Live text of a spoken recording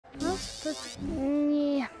But,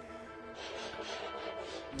 yeah.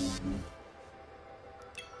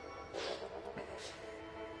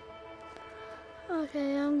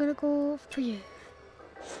 Okay, I'm gonna go for you.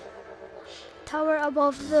 Tower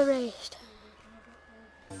above the rest.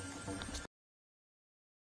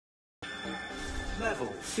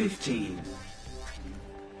 Level 15.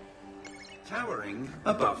 Towering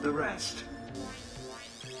above the rest.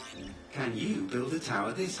 Can you build a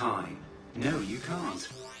tower this high? No, you can't.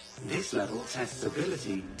 This level tests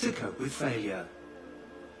ability to cope with failure.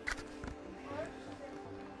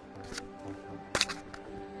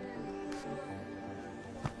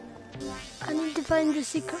 I need to find the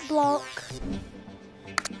secret block.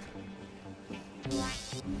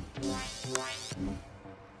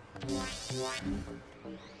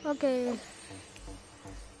 Okay.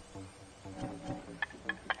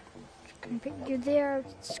 Just gonna put you there.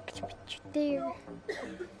 Just gonna put you there.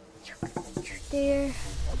 Just gonna put you there.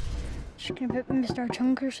 Just gonna put Mr.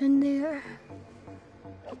 Chunkers in there.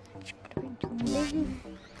 Just gonna put you there.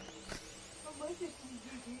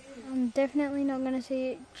 I'm definitely not gonna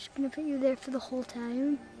say it. Just gonna put you there for the whole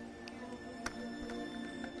time.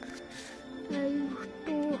 I'm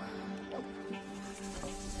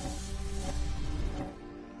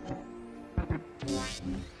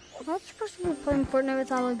not supposed to be playing Fortnite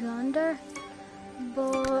with Alexander,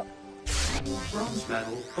 but Bronze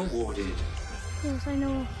medal awarded. yes, I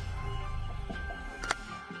know.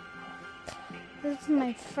 This is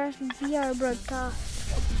my first VR broadcast.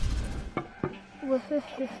 Who really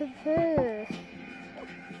cares?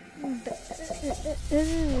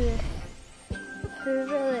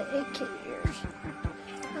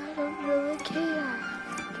 I don't really care.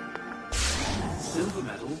 Silver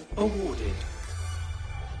medal awarded.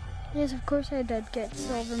 Yes, of course I did get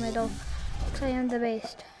silver medal, because I am the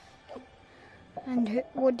best. And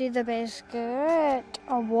what did the best get?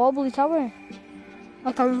 A wobbly tower.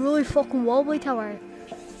 Like a really fucking wobbly tower.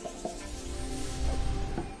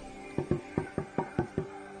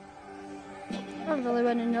 I really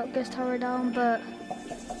want to knock this tower down, but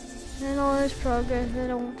in all this progress, I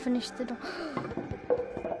don't finish the door.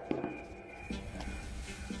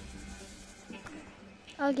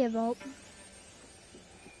 I'll give up.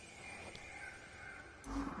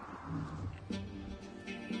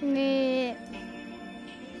 Me.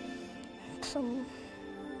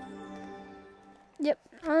 Yep,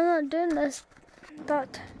 I'm not doing this,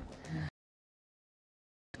 but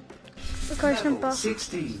Level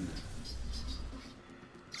 16.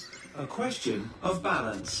 A question of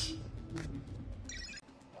balance.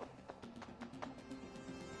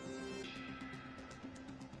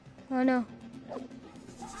 Oh no.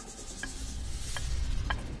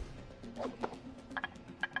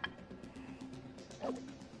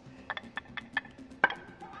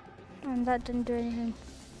 And that didn't do anything.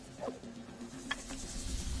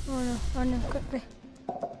 Oh no, quickly.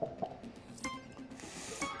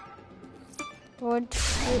 Good.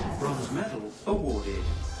 Bronze medal awarded.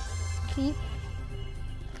 Keep.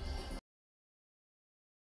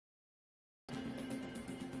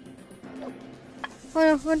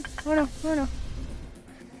 Oh no.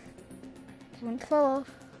 Don't fall off.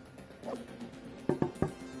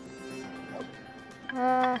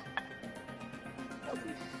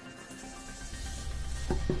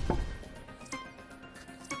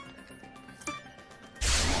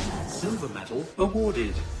 Silver medal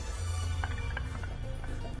awarded.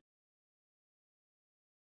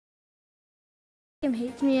 Game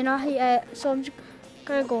hates me and I hate it, so I'm just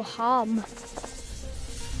gonna go ham.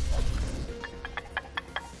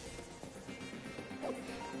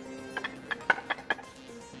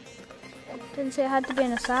 Didn't say it had to be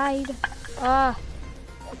on the side.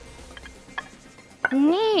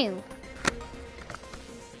 No.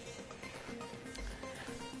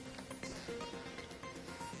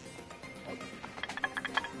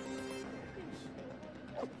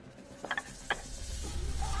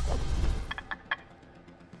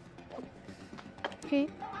 Okay.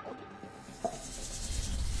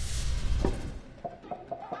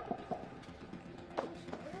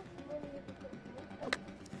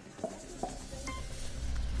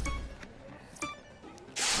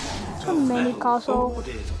 A mini castle.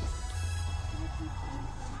 Awarded.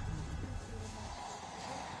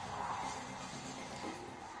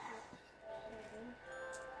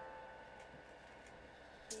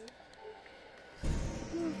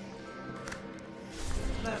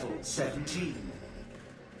 Level 17.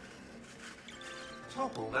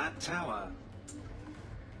 Topple that tower.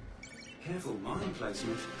 Careful mine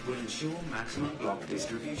placement will ensure maximum block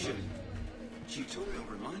distribution. Tutorial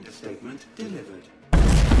reminder statement delivered.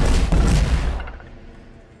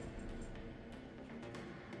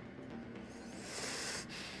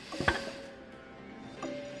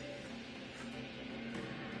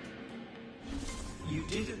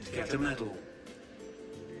 get a medal.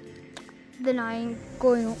 Then I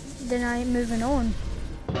ain't moving on.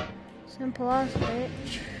 Simple as,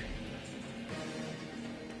 bitch.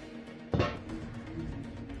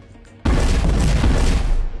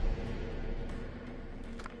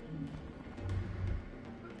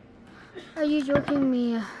 Are you joking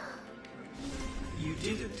me? You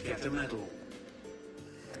didn't get a medal.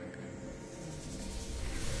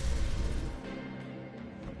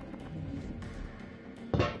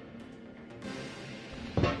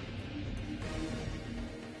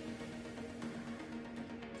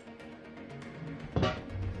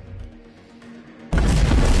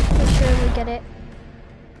 I surely get it.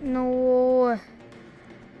 No.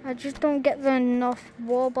 I just don't get the enough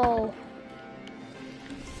wobble.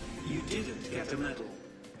 You didn't get a medal.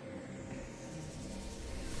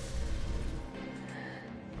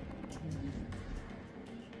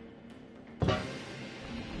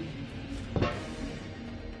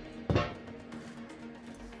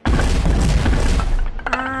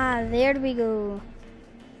 Ah, there we go.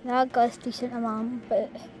 That got a decent amount, but...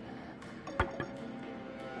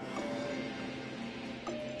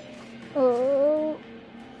 Oh...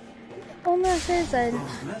 Only a thousand.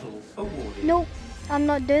 Bronze medal awarded. Nope, I'm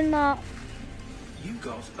not doing that. You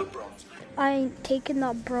got a bronze medal. I ain't taking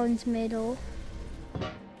that bronze medal.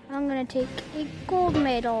 I'm gonna take a gold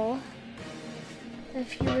medal,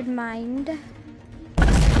 if you would mind.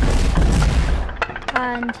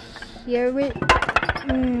 And here we...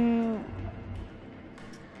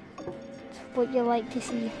 what you like to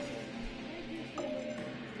see.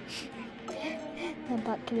 The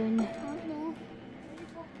background.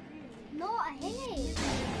 No, I hate it.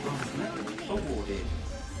 Bronze medal awarded.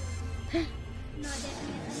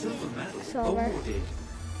 Silver medal Silver. awarded.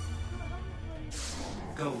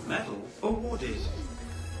 Gold medal awarded.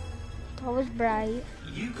 That was bright.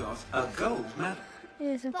 You got a gold medal.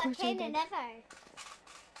 Yes, of But course I Kane did. never.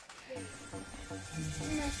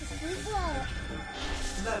 That's a football.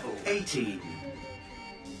 Level 18.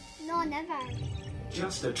 No, never.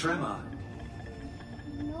 Just a tremor.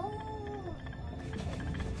 No.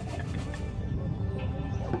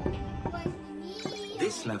 Was me.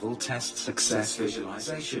 This level tests success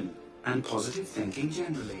visualization and positive thinking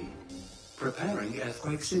generally. Preparing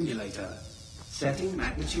earthquake simulator. Setting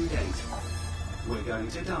magnitude 8. We're going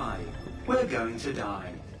to die. We're going to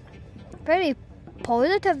die. Very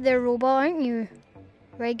positive there, robot, aren't you?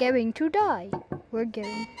 We're going to die. We're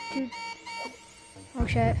going to... Oh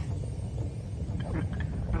shit.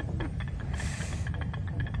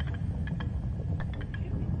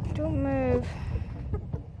 Don't move.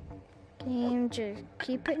 Game, just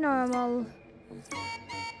keep it normal.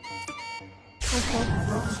 Okay.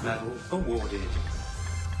 Bronze medal awarded.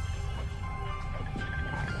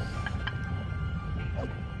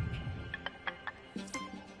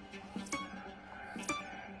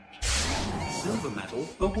 Silver medal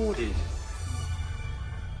awarded.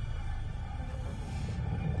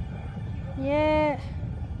 Yeah.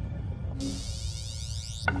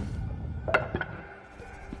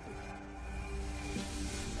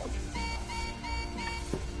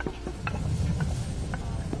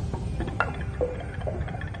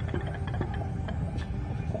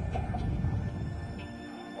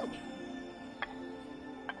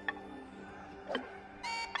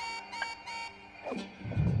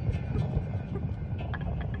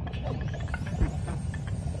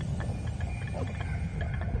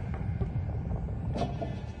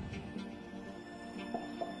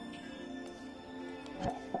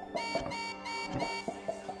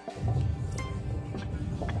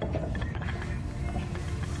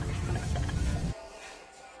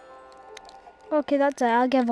 Okay, that's it. I'll give